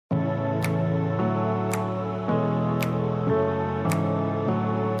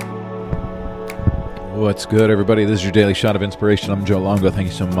What's good, everybody? This is your Daily Shot of Inspiration. I'm Joe Longo. Thank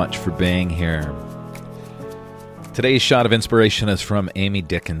you so much for being here. Today's Shot of Inspiration is from Amy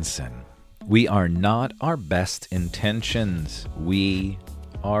Dickinson. We are not our best intentions. We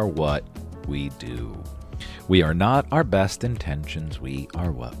are what we do. We are not our best intentions. We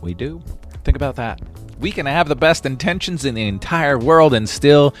are what we do. Think about that. We can have the best intentions in the entire world and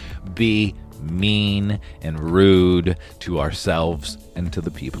still be mean and rude to ourselves and to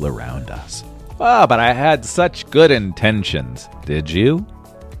the people around us. But I had such good intentions. Did you?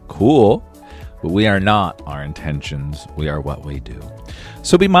 Cool. But we are not our intentions. We are what we do.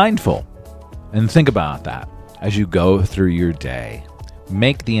 So be mindful and think about that as you go through your day.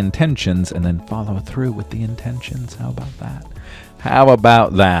 Make the intentions and then follow through with the intentions. How about that? How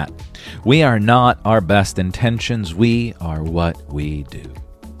about that? We are not our best intentions. We are what we do.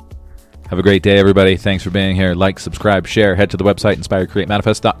 Have a great day, everybody. Thanks for being here. Like, subscribe, share. Head to the website,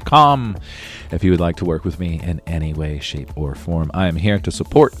 inspirecreatemanifest.com. If you would like to work with me in any way, shape, or form, I am here to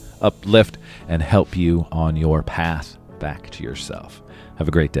support, uplift, and help you on your path back to yourself. Have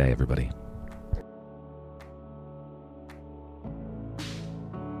a great day, everybody.